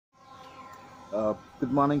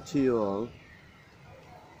Good morning to you all.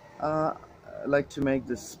 Uh, I'd like to make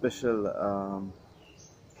this special,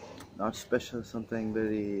 not special, something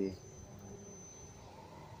very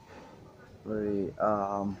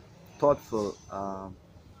thoughtful um,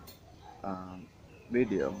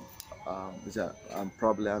 video. Which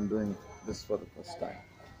I'm doing this for the first time.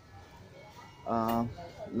 Um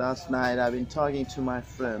Last night I've been talking to my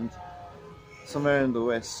friend somewhere in the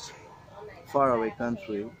west, faraway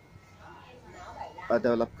country, a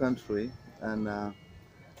developed country, and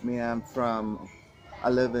I'm from. I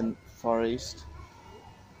live in Far East,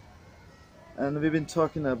 and we've been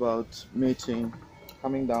talking about meeting,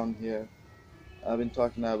 coming down here. I've been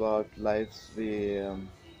talking about lives we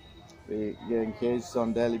get engaged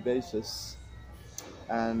on daily basis,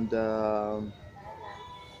 and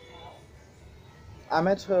I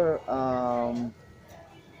met her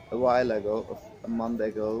a while ago, a month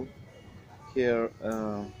ago, here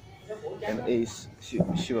in East.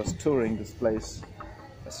 She was touring this place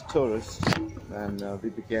as a tourist, and we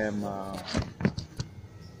became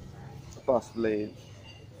possibly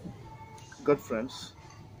good friends.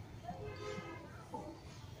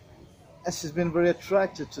 And she's been very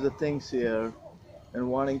attracted to the things here and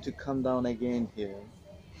wanting to come down again here.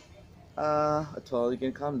 I told her, you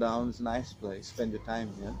can come down, it's a nice place, spend your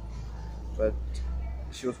time here. But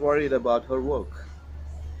she was worried about her work.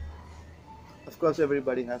 Of course,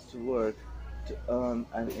 everybody has to work to earn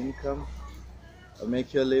an income,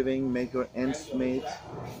 make your living, make your ends meet.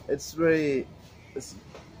 It's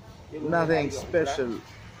nothing special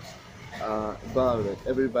about it.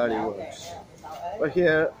 Everybody works. But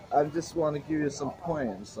here, I just want to give you some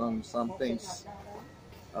points on some things.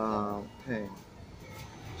 Hey,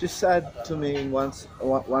 she said to me once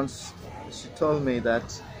she told me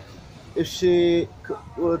that if she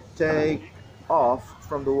would take off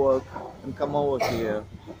from the work and come over here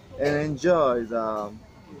and enjoy the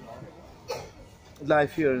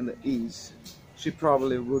life here in the East, she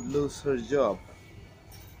probably would lose her job.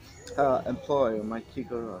 Her employer might kick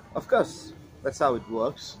her out. Of course, that's how it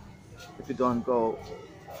works. If you don't go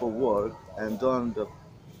for work and don't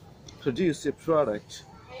produce a product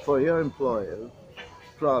for your employer,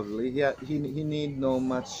 probably he need no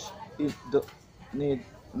much. Need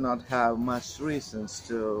not have much reasons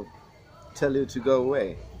to tell you to go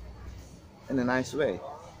away in a nice way.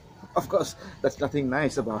 Of course, that's nothing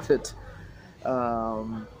nice about it.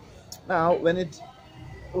 Now,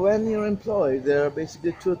 when you're employed, there are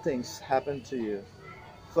basically two things happen to you.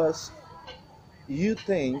 First, you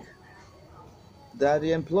think that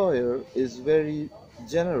the employer is very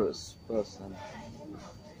generous person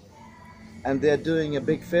and they're doing a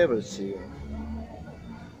big favor to you,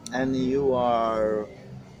 and you are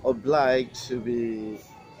obliged to be,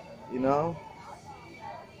 you know,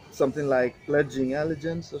 something like pledging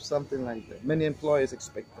allegiance or something like that. Many employees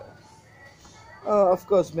expect that. Of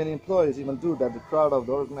course, many employees even do that. They're proud of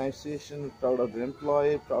the organization, proud of the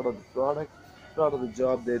employee, proud of the product, proud of the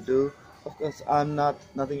job they do. Of course, I'm not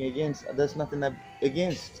nothing against. There's nothing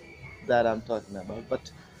against that I'm talking about.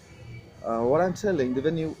 But what I'm telling, that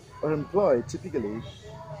when you are employed, typically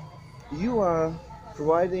you are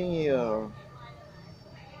providing your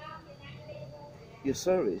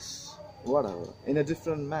service, whatever, in a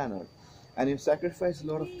different manner, and you sacrifice a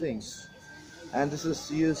lot of things. And this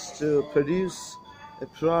is used to produce a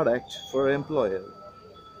product for an employer.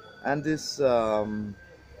 And this an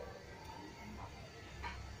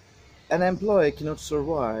employee cannot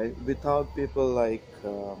survive without people like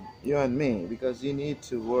you and me, because you need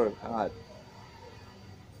to work hard,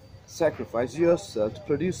 sacrifice yourself to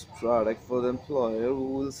produce product for the employer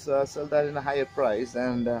who will sell that in a higher price,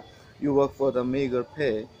 and you work for the meager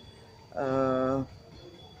pay. uh,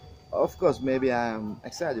 of course, maybe I'm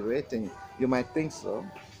exaggerating, you might think so.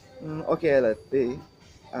 Okay, let be,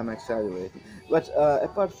 I'm exaggerating. But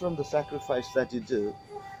apart from the sacrifice that you do,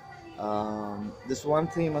 this one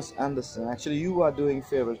thing you must understand, actually you are doing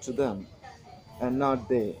favor to them and not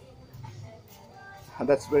they, and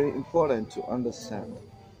that's very important to understand.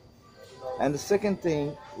 And the second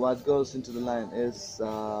thing what goes into the line is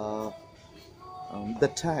the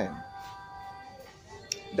time.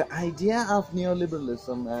 The idea of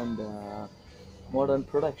neoliberalism and modern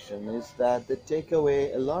production is that they take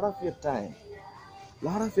away a lot of your time.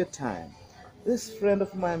 Lot of your time. This friend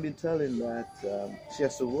of mine been telling that she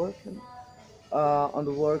has to work on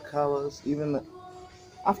the work hours. Even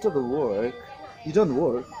after the work, you don't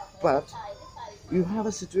work, but you have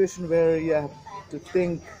a situation where you have to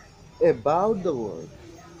think about the work.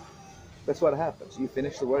 That's what happens. You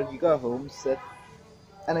finish the work, you go home, sit,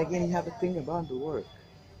 and again you have to think about the work,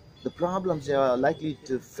 the problems you are likely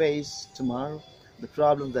to face tomorrow, the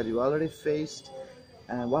problems that you already faced,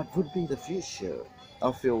 and what would be the future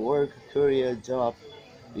of your work, career, job,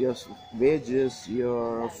 your wages,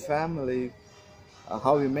 your family,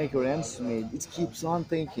 how you make your ends meet. It keeps on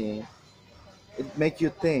thinking. It make you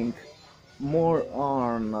think more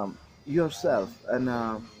on yourself and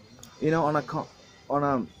on on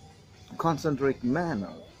a concentric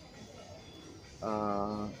manner.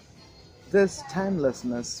 Uh, this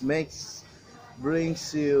timelessness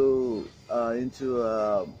brings you into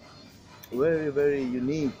a very very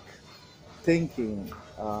unique thinking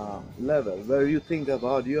level where you think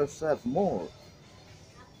about yourself more.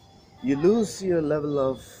 You lose your level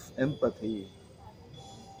of empathy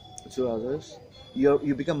to others.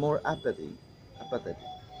 You become more apathetic.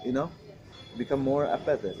 You know, become more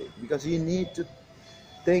apathetic because you need to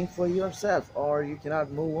think for yourself, or you cannot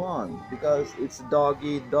move on because it's a dog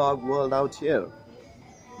eat dog world out here.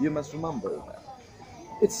 You must remember that.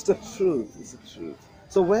 It's the truth. It's the truth.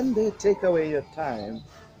 So when they take away your time,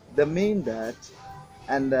 they mean that.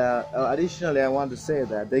 And additionally, I want to say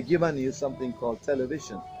that they've given you something called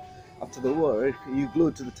television. After the work, you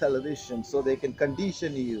glue to the television so they can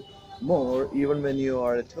condition you more, even when you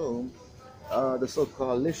are at home. The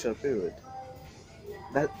so-called leisure period.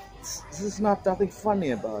 That this is not nothing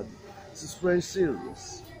funny about it. This is very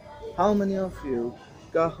serious. How many of you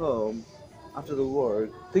go home after the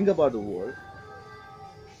work, think about the work,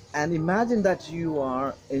 and imagine that you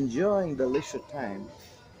are enjoying the leisure time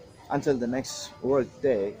until the next work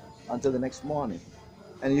day, until the next morning,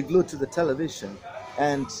 and you glue to the television,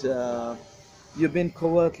 and you've been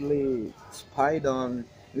covertly spied on,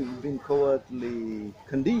 you've been covertly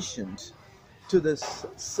conditioned to this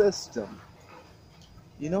system.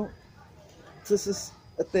 You know, this is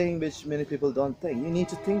a thing which many people don't think. You need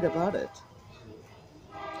to think about it.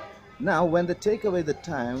 Now, when they take away the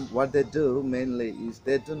time, what they do mainly is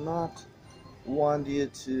they do not want you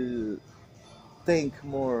to think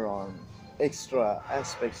more on extra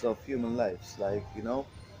aspects of human lives, like,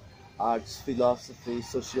 arts, philosophy,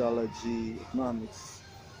 sociology, economics,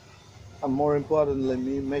 and more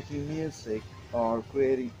importantly, making music or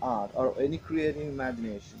creating art or any creative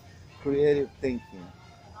imagination, creative thinking,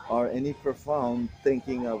 or any profound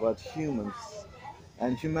thinking about humans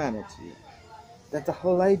and humanity. That's the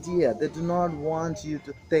whole idea. They do not want you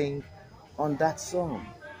to think on that zone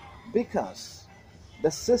because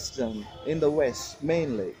the system in the West,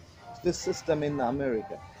 mainly, the system in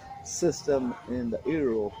America, system in the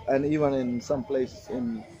Europe, and even in some places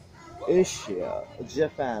in Asia,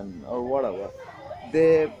 Japan, or whatever,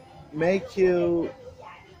 they make you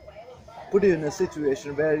put you in a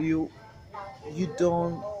situation where you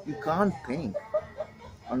can't think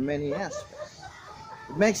on many aspects.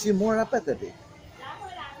 It makes you more apathetic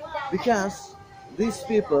because these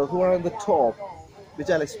people who are on the top, which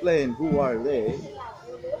I'll explain who are they,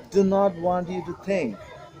 do not want you to think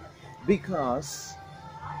because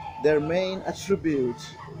their main attribute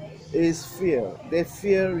is fear. They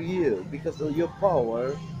fear you because your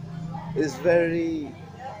power is very,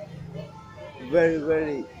 very,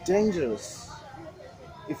 very dangerous.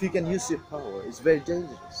 If you can use your power, it's very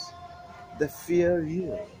dangerous. They fear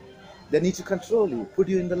you. They need to control you, put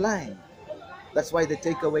you in the line. That's why they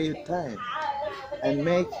take away your time and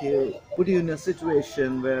put you in a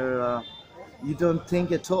situation where you don't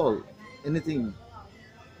think at all, anything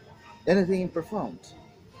profound.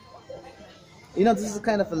 This is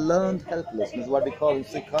kind of a learned helplessness, what we call in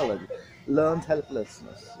psychology, learned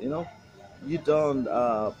helplessness. You don't,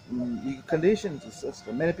 you condition the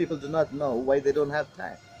system. Many people do not know why they don't have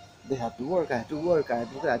time. They have to work, I have to work, I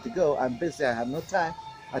have to go, I'm busy, I have no time,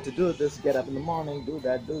 I have to do this, get up in the morning, do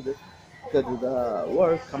that, do this, go to the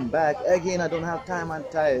work, come back, again I don't have time, I'm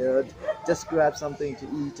tired, just grab something to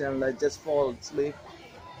eat and just fall asleep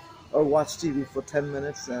or watch TV for 10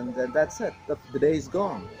 minutes and then that's it, the day is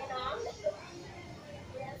gone.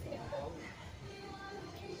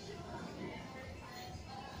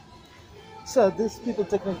 So these people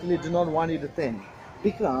technically do not want you to think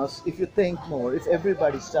because if you think more, if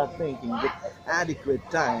everybody start thinking with adequate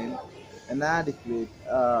time and adequate,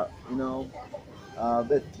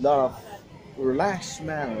 with lot of relaxed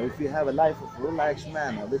manner, if you have a life of relaxed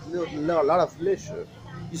manner with lot of leisure,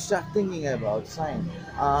 you start thinking about science,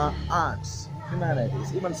 arts,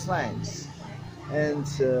 humanities, even science, and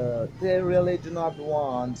they really do not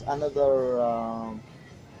want another,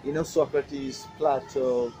 Socrates,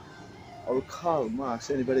 Plato, or Karl Marx,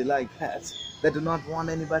 anybody like that. They do not want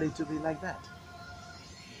anybody to be like that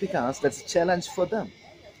because that's a challenge for them.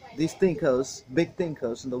 These thinkers, big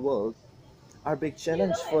thinkers in the world, are big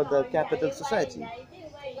challenge for the capital society.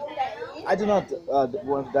 I do not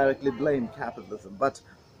want to directly blame capitalism, but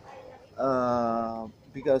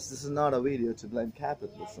because this is not a video to blame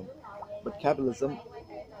capitalism, but capitalism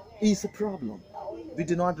is a problem. We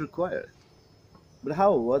do not require it. But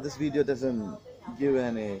however, this video doesn't give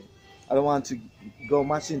any. I don't want to go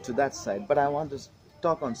much into that side, but I want to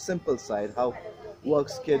talk on simple side how work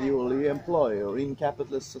schedule your employer in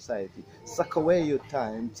capitalist society suck away your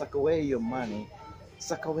time, suck away your money,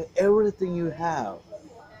 suck away everything you have.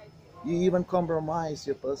 You even compromise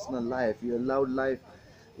your personal life, your love life.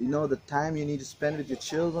 You know, the time you need to spend with your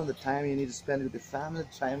children, the time you need to spend with your family,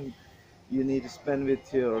 the time you need to spend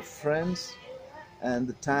with your friends, and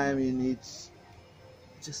the time you need.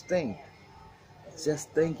 Just think. Just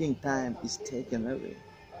thinking time is taken away.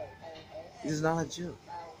 It is not a joke.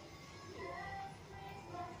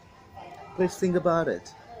 Please think about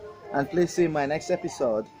it. And please see my next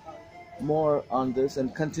episode more on this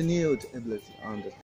and continued ability on this.